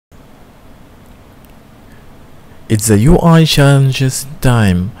It's a UI challenges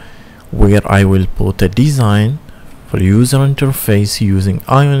time where I will put a design for user interface using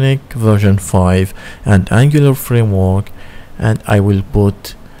Ionic version 5 and Angular framework, and I will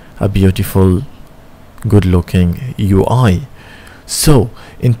put a beautiful good looking UI. So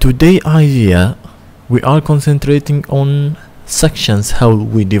in today's idea we are concentrating on sections, how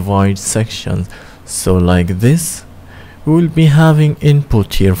we divide sections. So like this, we will be having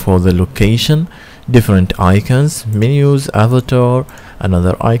input here for the location, different icons, menus, avatar,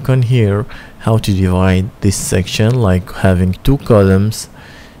 another icon here, how to divide this section, like having two columns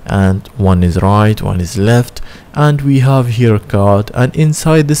and one is right, one is left, and we have here card, and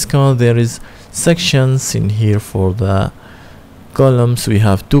inside this card there is sections in here. For the columns we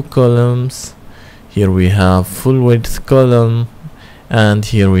have two columns, here we have full width column, and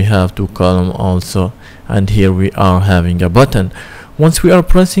here we have two column also, and here we are having a button. Once we are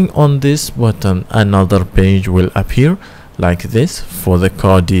pressing on this button, another page will appear like this for the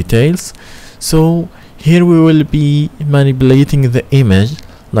card details. So here we will be manipulating the image,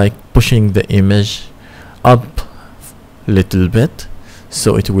 like pushing the image up little bit,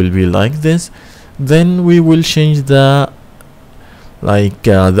 so it will be like this. Then we will change the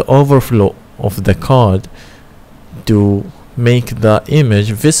the overflow of the card to make the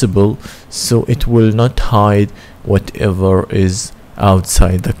image visible, so it will not hide whatever is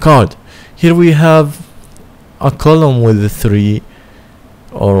outside the card. Here we have a column with three,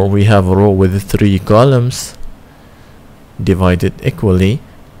 or we have a row with three columns divided equally.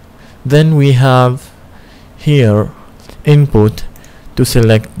 Then we have here input to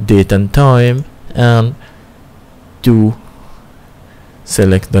select date and time, and to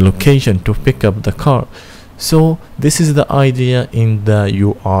select the location to pick up the car. So this is the idea in the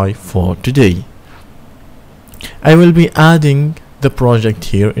UI for today. I will be adding the project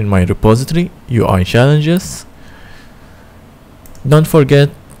here in my repository, UI challenges. Don't forget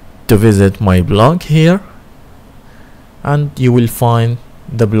to visit my blog here, and you will find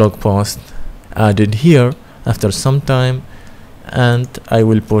the blog post added here after some time, and I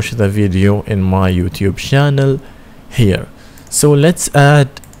will push the video in my YouTube channel here. So let's add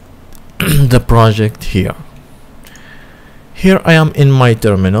the project here. Here I am in my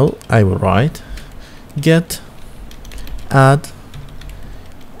terminal. I will write get add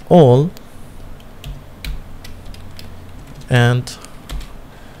all and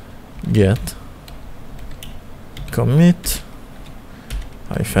get commit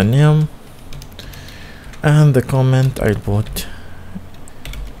 -m, and the comment I'll put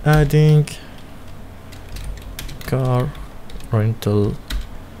adding car rental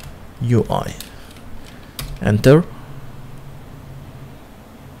UI. Enter.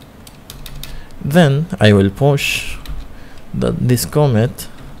 Then I will push this commit,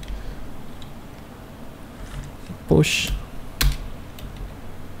 push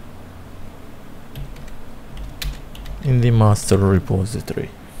in the master repository.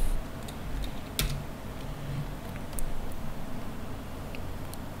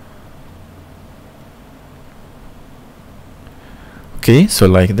 Okay, so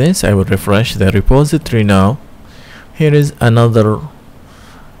like this, I will refresh the repository now. Here is another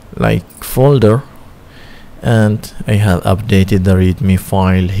folder, and I have updated the readme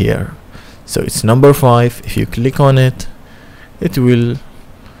file here. So it's number 5. If you click on it, it will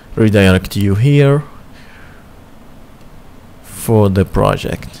redirect you here for the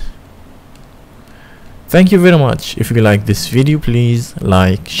project. Thank you very much. If you like this video, please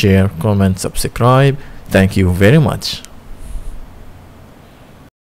like, share, comment, subscribe. Thank you very much.